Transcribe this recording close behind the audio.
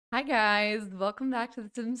Hi guys, welcome back to the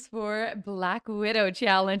Sims 4 Black Widow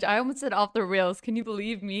challenge. I almost said off the rails. Can you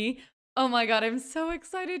believe me? Oh my god, I'm so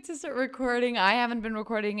excited to start recording. I haven't been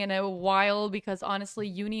recording in a while because honestly,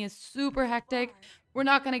 uni is super hectic. We're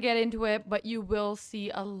not going to get into it, but you will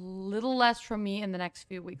see a little less from me in the next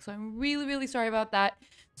few weeks. So I'm really sorry about that.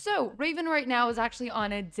 So, Raven right now is actually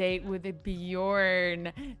on a date with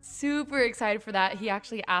Bjorn. Super excited for that. He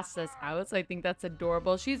actually asked us out, so I think that's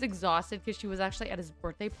adorable. She's exhausted because she was actually at his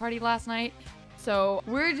birthday party last night. So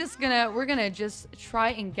we're gonna just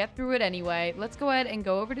try and get through it anyway. Let's go ahead and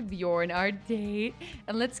go over to Bjorn, our date,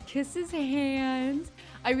 and let's kiss his hand.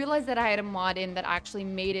 I realized that I had a mod in that actually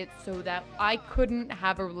made it so that I couldn't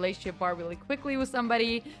have a relationship bar really quickly with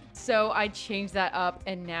somebody. So I changed that up,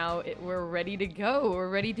 and now we're ready to go. We're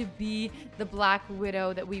ready to be the Black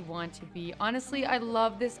Widow that we want to be. Honestly, I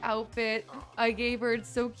love this outfit I gave her. It's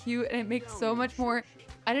so cute, and it makes so much more...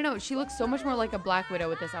 I don't know, she looks so much more like a Black Widow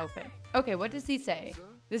with this outfit. Okay, what does he say?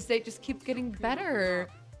 This date just keeps getting better.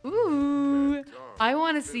 Ooh, I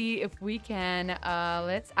want to see if we can,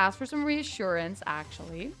 let's ask for some reassurance,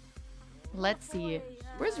 actually. Let's see.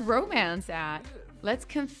 Where's romance at? Let's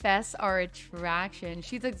confess our attraction.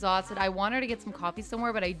 She's exhausted. I want her to get some coffee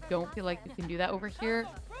somewhere, but I don't feel like we can do that over here.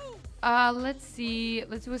 Let's see.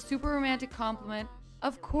 Let's do a super romantic compliment.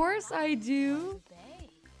 Of course I do.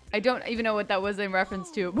 I don't even know what that was in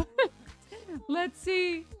reference to. Let's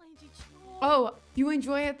see. Oh, you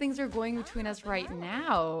enjoy how things are going between us right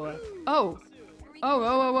now. Oh.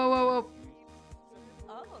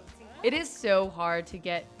 It is so hard to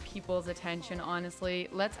get people's attention, honestly.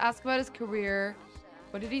 Let's ask about his career.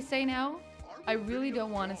 What did he say now? I really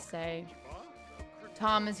don't want to say.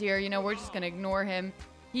 Tom is here. You know, we're just going to ignore him.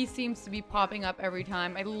 He seems to be popping up every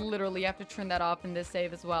time. I literally have to turn that off in this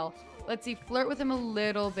save as well. Let's see. Flirt with him a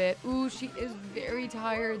little bit. Ooh, she is very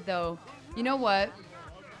tired, though. You know what?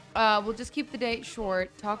 We'll just keep the date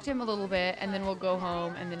short, talk to him a little bit, and then we'll go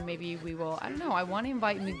home, and then maybe we will... I don't know. I want to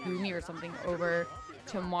invite Megumi or something over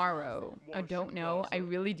tomorrow. I don't know. I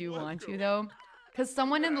really do want to, though. Because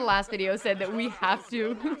someone in the last video said that we have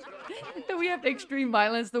to... that we have to extreme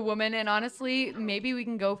violence the woman, and honestly, maybe we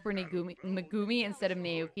can go for Megumi instead of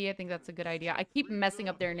Naoki. I think that's a good idea. I keep messing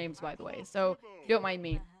up their names, by the way, so don't mind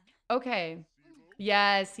me. Okay.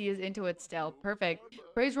 Yes, he is into it still. Perfect.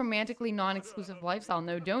 Praise romantically non-exclusive lifestyle.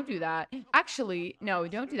 No, don't do that. Actually, no,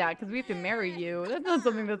 don't do that because we have to marry you. That's not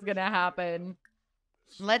something that's gonna happen.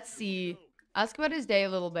 Let's see. Ask about his day a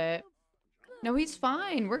little bit. No, he's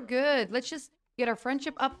fine. We're good. Let's just get our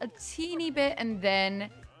friendship up a teeny bit and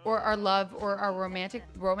then... or our love or our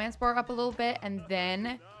romance bar up a little bit, and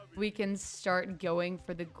then we can start going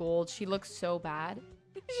for the gold. She looks so bad.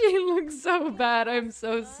 She looks so bad. I'm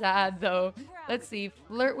so sad, though. Let's see.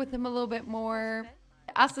 Flirt with him a little bit more.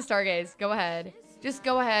 Ask the stargaze. Go ahead. Just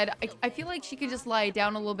go ahead. I feel like she can just lie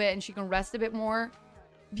down a little bit and she can rest a bit more.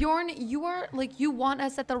 Bjorn, you are, like, you want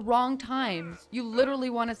us at the wrong times. You literally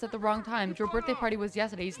want us at the wrong times. Your birthday party was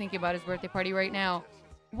yesterday. He's thinking about his birthday party right now.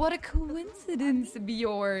 What a coincidence,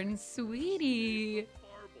 Bjorn. Sweetie.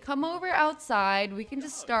 Come over outside. We can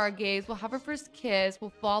just stargaze. We'll have our first kiss.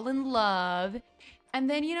 We'll fall in love. And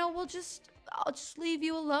then, you know, I'll just leave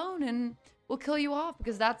you alone and we'll kill you off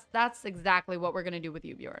because that's exactly what we're going to do with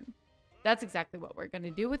you, Bjorn. That's exactly what we're going to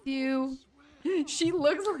do with you. She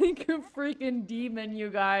looks like a freaking demon, you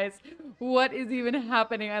guys. What is even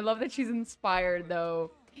happening? I love that she's inspired,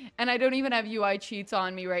 though. And I don't even have UI cheats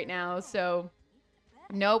on me right now, so...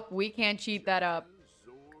 Nope, we can't cheat that up.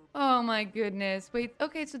 Oh my goodness. Wait,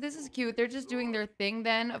 okay, so this is cute. They're just doing their thing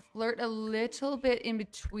then. Flirt a little bit in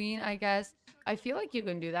between, I guess. I feel like you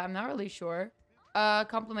can do that. I'm not really sure.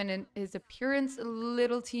 Compliment his appearance a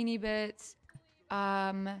little teeny bit.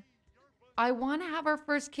 I want to have our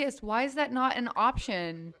first kiss. Why is that not an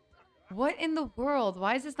option? What in the world?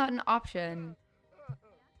 Why is this not an option?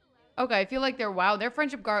 Okay, I feel like their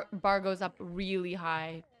friendship bar goes up really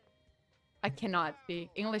high. I cannot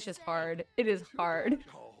speak. English is hard. It is hard.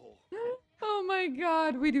 Oh my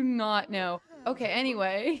god, we do not know. Okay,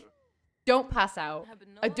 anyway. Don't pass out.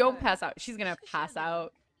 Don't pass out. She's gonna pass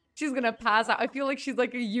out. She's gonna pass out. I feel like she's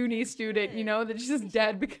like a uni student, you know, that she's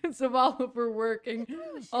dead because of all of her working,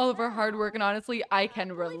 all of her hard work. And honestly, I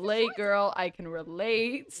can relate, girl. I can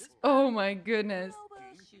relate. Oh my goodness.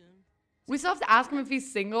 We still have to ask him if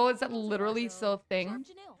he's single. Is that literally still a thing?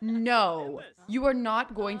 No. You are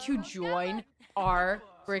not going to join our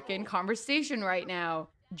freaking conversation right now,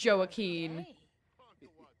 Joaquin.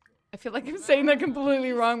 I feel like I'm saying that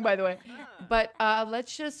completely wrong, by the way. But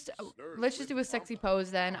let's just do a sexy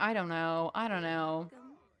pose then. I don't know.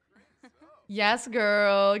 Yes,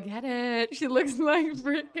 girl. Get it. She looks like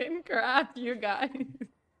freaking crap, you guys.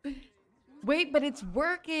 Wait, but it's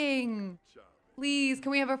working. Please,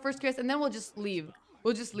 can we have our first kiss? And then we'll just leave.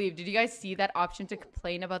 We'll just leave. Did you guys see that option to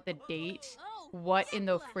complain about the date? What in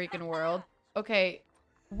the freaking world? Okay,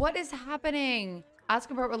 what is happening? Ask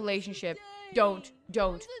about relationship. Don't.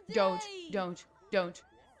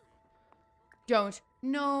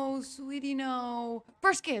 No, sweetie, no.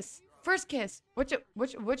 First kiss. First kiss. What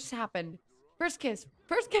just happened? First kiss.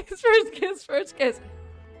 First kiss. First kiss. First kiss.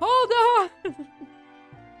 Hold on.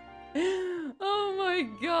 Oh my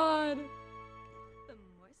god.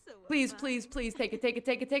 Please, please, please take it, take it,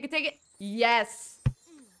 take it, take it, take it. Yes.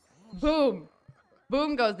 Boom.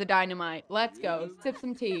 Boom goes the dynamite. Let's go. Sip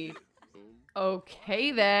some tea.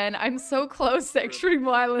 Okay then. I'm so close to extreme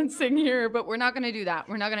violencing here, but we're not gonna do that.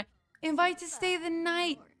 We're not gonna invite to stay the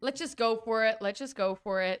night. Let's just go for it. Let's just go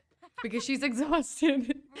for it. Because she's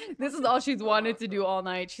exhausted. This is all she's wanted to do all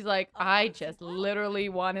night. She's like, I just literally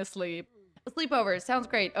want to sleep. A sleepover. Sounds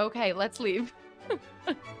great. Okay, let's leave.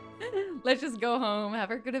 Let's just go home. Have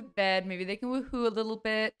her go to bed. Maybe they can woohoo a little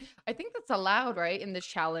bit. I think that's allowed, right? In this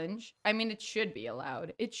challenge. I mean, it should be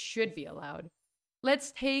allowed. It should be allowed.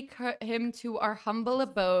 Let's take him to our humble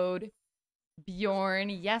abode. Bjorn.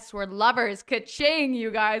 Yes, we're lovers. Ka-ching,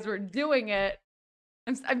 you guys. We're doing it.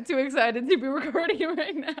 I'm too excited to be recording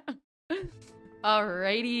right now.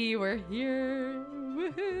 Alrighty, we're here.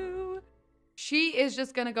 Woohoo. She is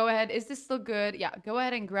just gonna go ahead. Is this still good? Yeah, go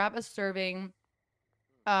ahead and grab a serving.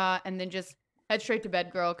 And then just head straight to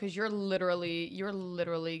bed, girl, because you're literally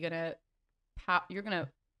gonna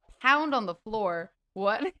pound on the floor.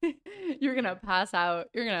 What? You're gonna pass out.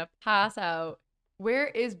 You're gonna pass out. Where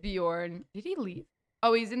is Bjorn? Did he leave?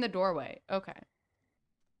 Oh, he's in the doorway. Okay.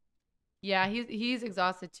 Yeah, he's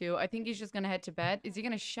exhausted too. I think he's just gonna head to bed. Is he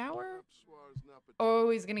gonna shower?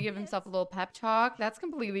 Oh, he's gonna give himself a little pep talk. That's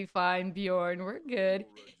completely fine, Bjorn. We're good.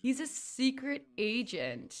 He's a secret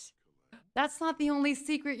agent. That's not the only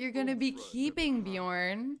secret you're gonna be keeping,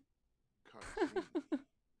 Bjorn.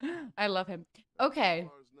 I love him. Okay.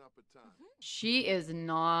 She is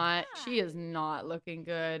not looking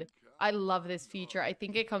good. I love this feature. I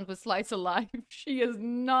think it comes with Slice of Life. She is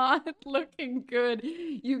not looking good.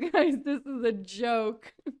 You guys, this is a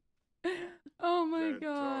joke. Oh my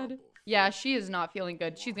god. Yeah, she is not feeling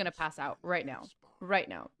good. She's gonna pass out right now. Right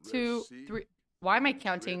now. 2, 3. Why am I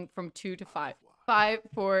counting from 2 to 5? 5,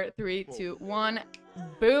 4, 3, 2, 1.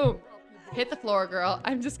 Boom. Hit the floor, girl.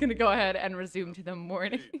 I'm just gonna go ahead and resume to the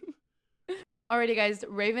morning. Alrighty, guys.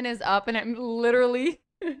 Raven is up, and I'm literally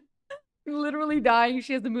dying.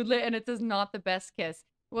 She has the moodlet, and it says not the best kiss.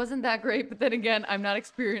 Wasn't that great, but then again, I'm not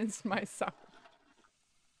experienced myself.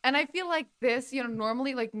 And I feel like this, you know,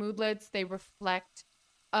 normally like moodlets, they reflect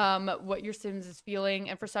what your Sims is feeling,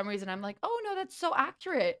 and for some reason I'm like, oh no, that's so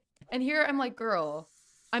accurate. And here I'm like, girl,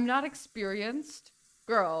 I'm not experienced.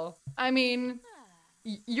 Girl, I mean,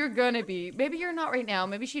 you're gonna be. Maybe you're not right now.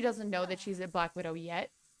 Maybe she doesn't know that she's a Black Widow yet.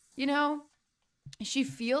 You know? She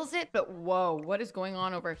feels it, but whoa, what is going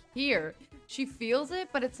on over here? She feels it,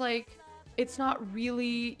 but it's like, it's not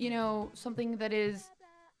really, you know, something that is,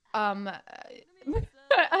 I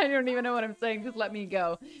don't even know what I'm saying. Just let me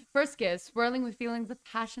go. First kiss, swirling with feelings of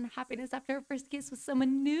passion and happiness after her first kiss with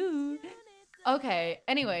someone new. Okay,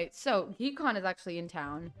 anyway, so GeekCon is actually in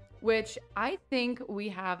town, which I think we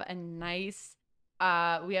have a nice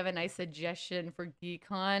suggestion for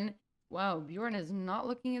GeekCon. Wow, Bjorn is not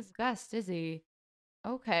looking his best, is he?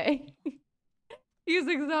 Okay. He's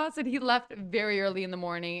exhausted. He left very early in the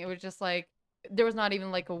morning. It was just like, there was not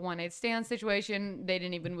even like a one-night stand situation. They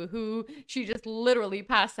didn't even woohoo. She just literally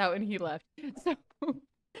passed out and he left. So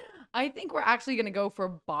I think we're actually going to go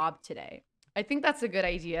for Bob today. I think that's a good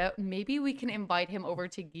idea. Maybe we can invite him over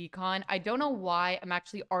to GeekCon. I don't know why I'm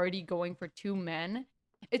actually already going for 2 men.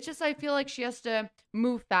 It's just I feel like she has to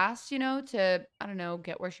move fast, you know, to, I don't know,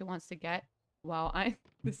 get where she wants to get. Wow,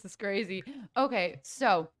 this is crazy. Okay,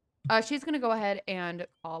 so she's going to go ahead and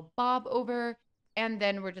call Bob over. And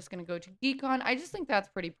then we're just going to go to GeekCon. I just think that's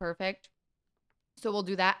pretty perfect. So we'll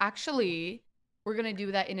do that. Actually, we're going to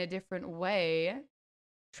do that in a different way.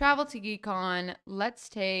 Travel to GeekCon. Let's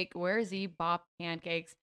take, where is he? Bob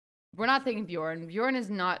Pancakes. We're not taking Bjorn. Bjorn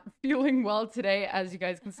is not feeling well today. As you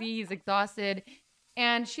guys can see, he's exhausted.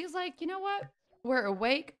 And she's like, you know what? We're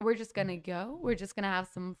awake. We're just going to go. We're just going to have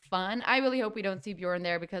some fun. I really hope we don't see Bjorn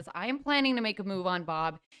there because I am planning to make a move on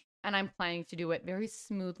Bob. And I'm planning to do it very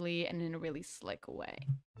smoothly and in a really slick way.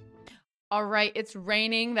 All right, it's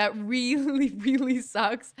raining. That really, really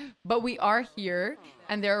sucks. But we are here.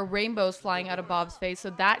 And there are rainbows flying out of Bob's face.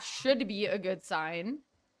 So that should be a good sign.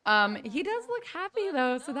 He does look happy,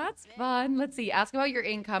 though. So that's fun. Let's see. Ask about your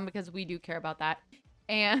income because we do care about that.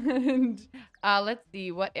 And let's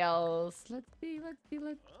see what else.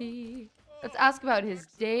 Let's ask about his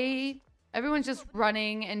day. Everyone's just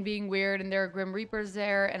running and being weird, and there are Grim Reapers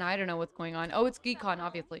there, and I don't know what's going on. Oh, it's Geekon,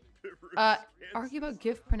 obviously. Argue about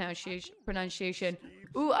GIF pronunciation.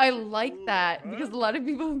 Ooh, I like that because a lot of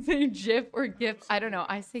people say GIF or GIF. I don't know.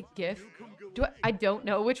 I say GIF. I don't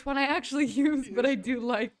know which one I actually use, but I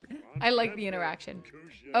like the interaction.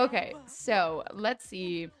 Okay, so let's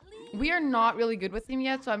see. We are not really good with him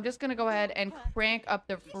yet, so I'm just gonna go ahead and crank up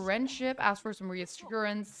the friendship, ask for some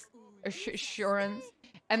reassurance,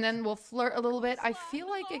 and then we'll flirt a little bit. I feel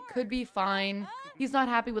like it could be fine. He's not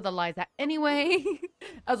happy with Eliza anyway,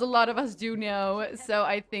 as a lot of us do know, so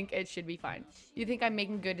I think it should be fine. You think I'm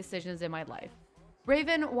making good decisions in my life?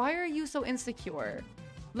 Raven, why are you so insecure?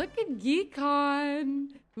 Look at Geekon.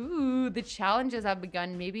 Ooh, the challenges have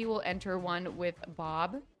begun. Maybe we'll enter one with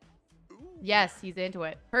Bob. Yes, he's into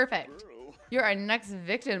it. Perfect. You're our next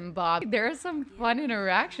victim, Bob. There are some fun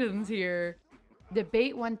interactions here.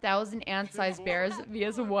 Debate 1,000 ant-sized bears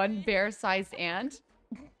vs. one bear-sized ant.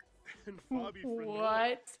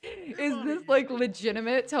 What? Is this like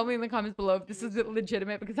legitimate? Tell me in the comments below if this is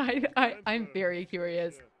legitimate because I'm very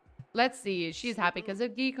curious. Let's see. She's happy because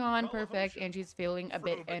of Geekon. Perfect. And she's feeling a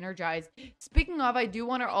bit energized. Speaking of, I do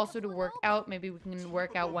want her also to work out. Maybe we can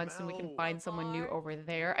work out once and we can find someone new over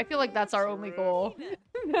there. I feel like that's our only goal.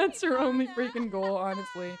 That's her only freaking goal,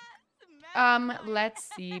 honestly. Let's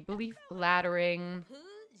see. Belief flattering.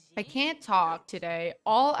 I can't talk today.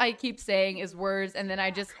 All I keep saying is words and then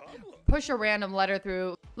I just push a random letter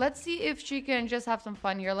through. Let's see if she can just have some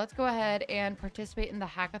fun here. Let's go ahead and participate in the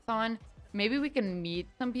hackathon. Maybe we can meet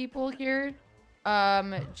some people here,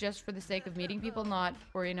 just for the sake of meeting people, not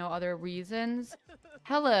for, you know, other reasons.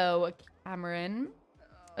 Hello, Cameron.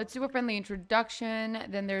 Let's do a friendly introduction.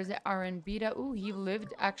 Then there's RN Beta. Ooh, he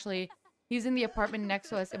lived, actually, he's in the apartment next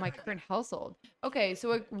to us in my current household. Okay,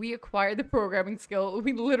 so we acquired the programming skill.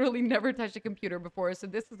 We literally never touched a computer before, so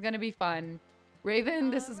this is gonna be fun.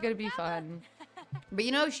 Raven, this is gonna be fun. But,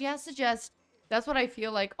 you know, she has to just, that's what I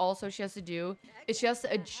feel like also she has to do, is she has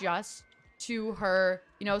to adjust to her,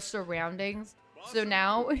 you know, surroundings. So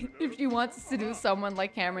now, if she wants to seduce someone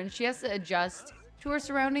like Cameron, she has to adjust to her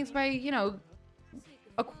surroundings by, you know,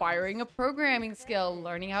 acquiring a programming skill,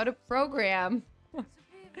 learning how to program.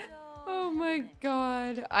 Oh my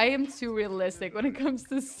god. I am too realistic when it comes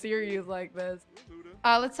to series like this.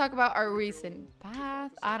 Let's talk about our recent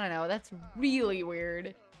path. I don't know. That's really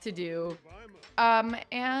weird to do.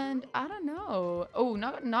 And I don't know. Oh,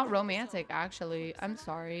 not romantic, actually. I'm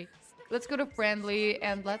sorry. Let's go to friendly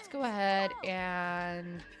and let's go ahead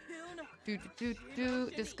and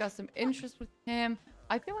discuss some interest with him.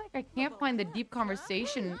 I feel like I can't find the deep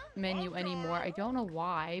conversation menu anymore. I don't know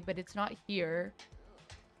why, but it's not here.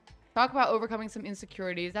 Talk about overcoming some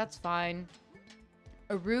insecurities. That's fine.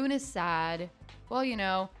 Arun is sad. Well, you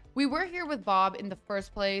know, we were here with Bob in the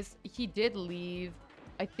first place. He did leave.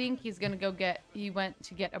 I think he's gonna go he went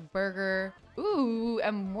to get a burger. Ooh,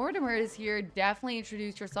 and Mortimer is here. Definitely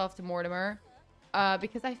introduce yourself to Mortimer.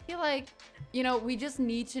 Because I feel like, you know, we just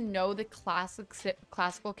need to know the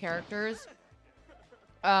classical characters.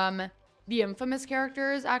 The infamous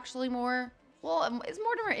characters, actually, more. Well, is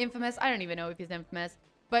Mortimer infamous? I don't even know if he's infamous.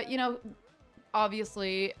 But, you know,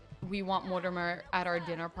 obviously, we want Mortimer at our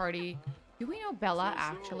dinner party. Do we know Bella,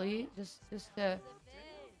 actually? Just to...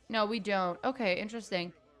 No, we don't. Okay,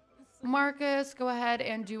 interesting. Marcus, go ahead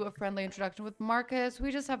and do a friendly introduction with Marcus.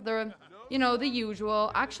 We just have the, you know, the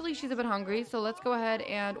usual. Actually, she's a bit hungry, so let's go ahead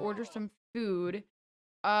and order some food.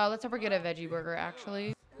 Let's not forget a veggie burger,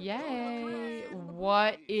 actually. Yay.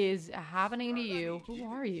 What is happening to you? Who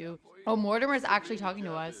are you? Oh, Mortimer is actually talking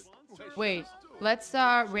to us. Wait, let's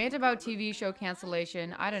rant about TV show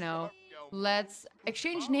cancellation. I don't know. Let's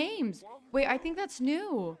exchange names. Wait, I think that's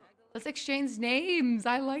new. Let's exchange names.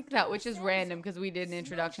 I like that, which is random because we did an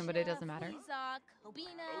introduction, but it doesn't matter.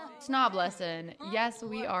 Snob lesson. Yes,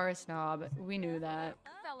 we are a snob. We knew that.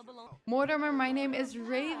 Mortimer, my name is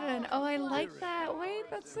Raven. Oh, I like that. Wait,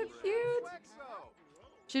 that's so cute.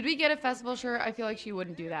 Should we get a festival shirt? I feel like she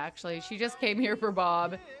wouldn't do that, actually. She just came here for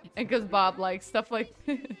Bob. And because Bob likes stuff like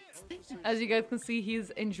this. As you guys can see,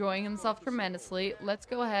 he's enjoying himself tremendously. Let's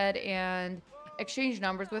go ahead and exchange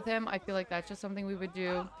numbers with him. I feel like that's just something we would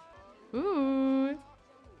do. Ooh.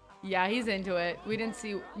 Yeah, he's into it. We didn't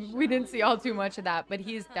see all too much of that, but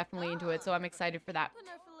he's definitely into it, so I'm excited for that.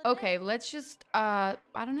 Okay, let's just I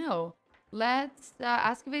don't know. Let's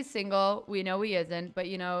ask if he's single. We know he isn't, but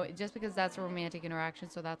you know, just because that's a romantic interaction,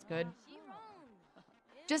 so that's good.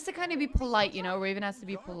 Just to kind of be polite, you know. Raven has to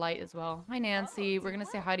be polite as well. Hi, Nancy. We're going to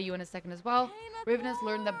say hi to you in a second as well. Raven has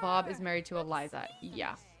learned that Bob is married to Eliza.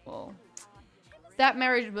 Yeah, well, that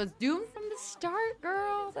marriage was doomed from the start,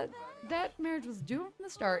 girl. That marriage was doomed from the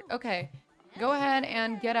start. Okay, go ahead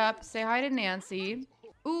and get up. Say hi to Nancy.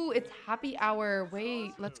 Ooh, it's happy hour.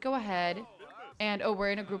 Wait, let's go ahead. And, oh,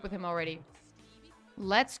 we're in a group with him already.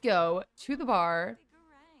 Let's go to the bar.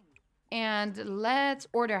 And let's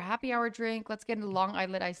order a happy hour drink. Let's get a Long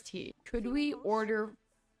Island iced tea. Could we order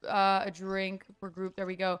a drink for group? There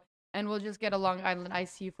we go. And we'll just get a Long Island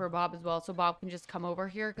iced tea for Bob as well. So Bob can just come over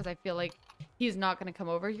here. Because I feel like he's not going to come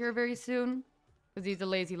over here very soon. Because he's a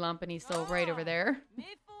lazy lump and he's still right over there.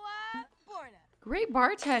 Great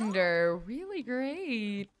bartender. Really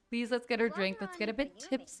great. Please, let's get our drink. Let's get a bit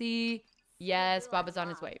tipsy. Yes, Bob is on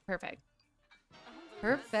his way. Perfect.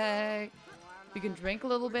 Perfect. We can drink a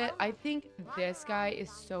little bit. I think this guy is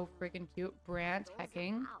so freaking cute. Brant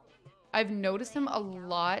Hecking. I've noticed him a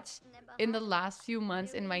lot in the last few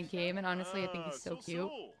months in my game. And honestly, I think he's so cute.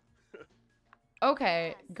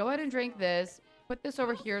 Okay. Go ahead and drink this. Put this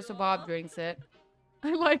over here so Bob drinks it.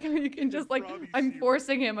 I like how you can just like, I'm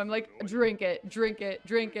forcing him. I'm like, drink it, drink it,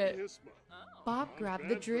 drink it. Bob, grab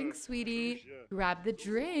the drink, sweetie. Grab the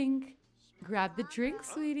drink. Grab the drink,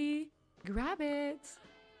 sweetie. Grab it.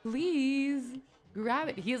 Please. Grab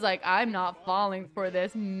it. He's like, I'm not falling for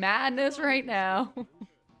this madness right now.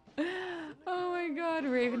 Oh my god,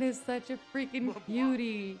 Raven is such a freaking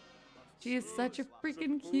cutie. She is such a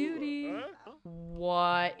freaking cutie.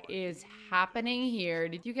 What is happening here?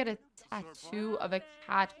 Did you get a tattoo of a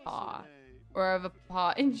cat paw? Or of a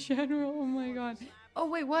paw in general? Oh my god. Oh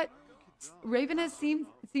wait, what? Raven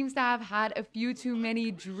seems to have had a few too many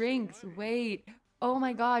drinks. Wait. Oh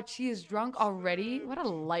my god, she is drunk already? What a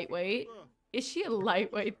lightweight. Is she a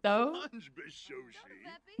lightweight though?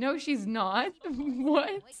 No, she's not.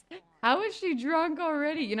 What? How is she drunk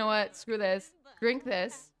already? You know what? Screw this. Drink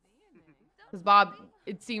this. Because Bob,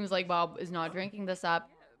 it seems like Bob is not drinking this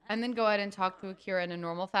up. And then go ahead and talk to Akira in a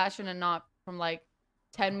normal fashion and not from like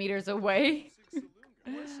 10 meters away.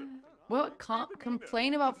 Well,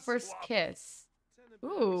 complain about first kiss.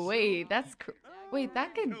 Ooh, wait, wait,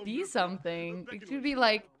 that could be something. It could be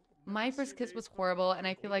like, my first kiss was horrible, and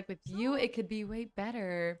I feel like with you, it could be way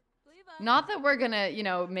better. Not that we're gonna, you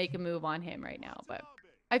know, make a move on him right now, but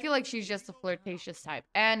I feel like she's just a flirtatious type.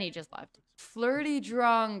 And he just left. Flirty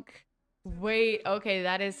drunk. Wait, okay,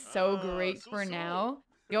 that is so great for now.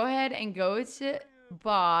 Go ahead and go to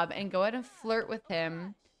Bob and go ahead and flirt with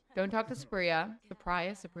him. Don't talk to Sabria.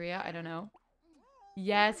 Sabria, I don't know.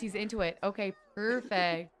 Yes, he's into it. Okay,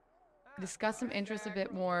 perfect. Discuss some interest a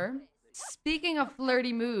bit more. Speaking of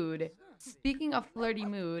flirty mood,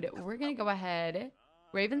 we're gonna go ahead.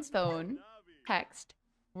 Raven's phone, text.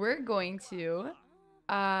 We're going to,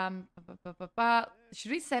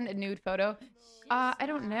 should we send a nude photo? I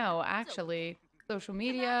don't know, actually. Social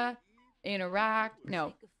media, interact,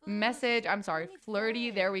 no. Message, I'm sorry,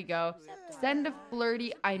 flirty, there we go. Send a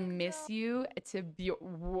flirty, I miss you to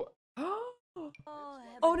Bjorn.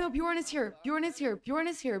 Oh no, Bjorn is here. Bjorn is here. Bjorn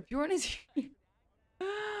is here. Bjorn is here.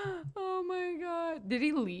 Oh my god. Did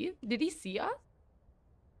he leave? Did he see us?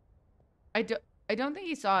 I don't think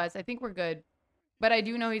he saw us. I think we're good. But I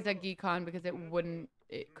do know he's at GeekCon because it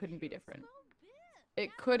couldn't be different.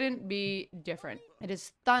 It couldn't be different. It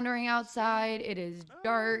is thundering outside. It is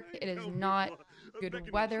dark. It is not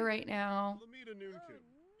good weather right now.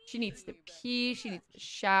 She needs to pee. She needs to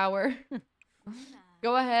shower.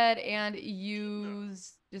 Go ahead and just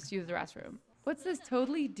use the restroom. What's this?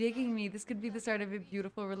 Totally digging me. This could be the start of a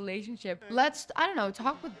beautiful relationship. Let's, I don't know,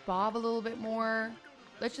 talk with Bob a little bit more.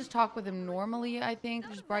 Let's just talk with him normally, I think.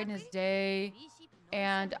 Just brighten his day.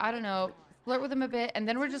 And, I don't know, flirt with him a bit. And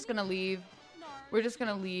then we're just gonna leave. We're just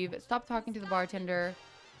gonna leave. Stop talking to the bartender.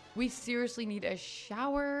 We seriously need a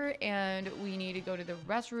shower. And we need to go to the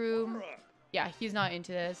restroom. Yeah, he's not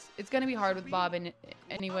into this. It's gonna be hard with Bob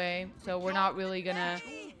anyway. So we're not really gonna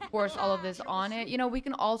force all of this on it. You know, we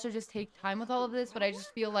can also just take time with all of this, but I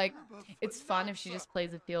just feel like it's fun if she just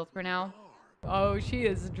plays the field for now. Oh, she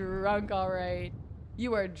is drunk, all right.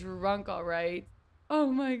 You are drunk, all right.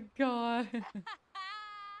 Oh my god.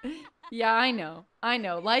 Yeah, I know. I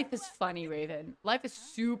know. Life is funny, Raven. Life is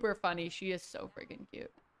super funny. She is so freaking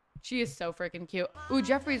cute. She is so freaking cute. Ooh,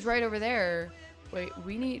 Jeffrey's right over there. Wait,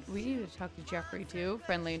 we need to talk to Jeffrey too.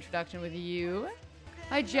 Friendly introduction with you.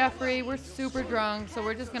 Hi, Jeffrey. We're super drunk, so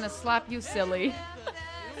we're just gonna slap you silly.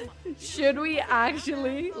 Should we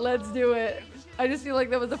actually? Let's do it. I just feel like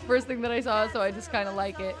that was the first thing that I saw, so I just kind of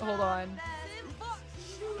like it. Hold on.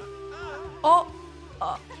 Oh!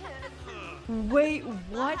 Wait,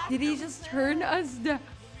 what? Did he just turn us down?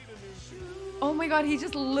 Oh my God, he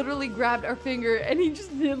just literally grabbed our finger and he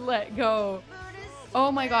just didn't let go.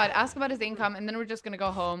 Oh my God, ask about his income and then we're just gonna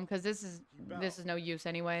go home because this is no use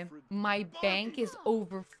anyway. My bank is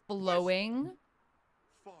overflowing.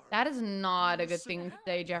 That is not a good thing to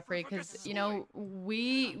say, Jeffrey, because, you know,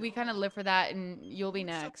 we kind of live for that and you'll be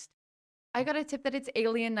next. I got a tip that it's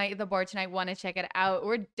Alien Night at the bar tonight. Want to check it out.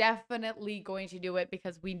 We're definitely going to do it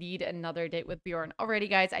because we need another date with Bjorn. Alrighty,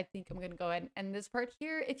 guys, I think I'm going to go ahead and end this part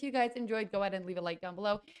here. If you guys enjoyed, go ahead and leave a like down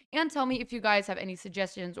below. And tell me if you guys have any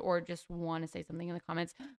suggestions or just want to say something in the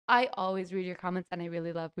comments. I always read your comments and I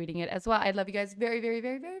really love reading it as well. I love you guys very, very,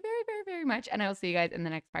 very, very, very, very, very much. And I will see you guys in the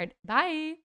next part. Bye!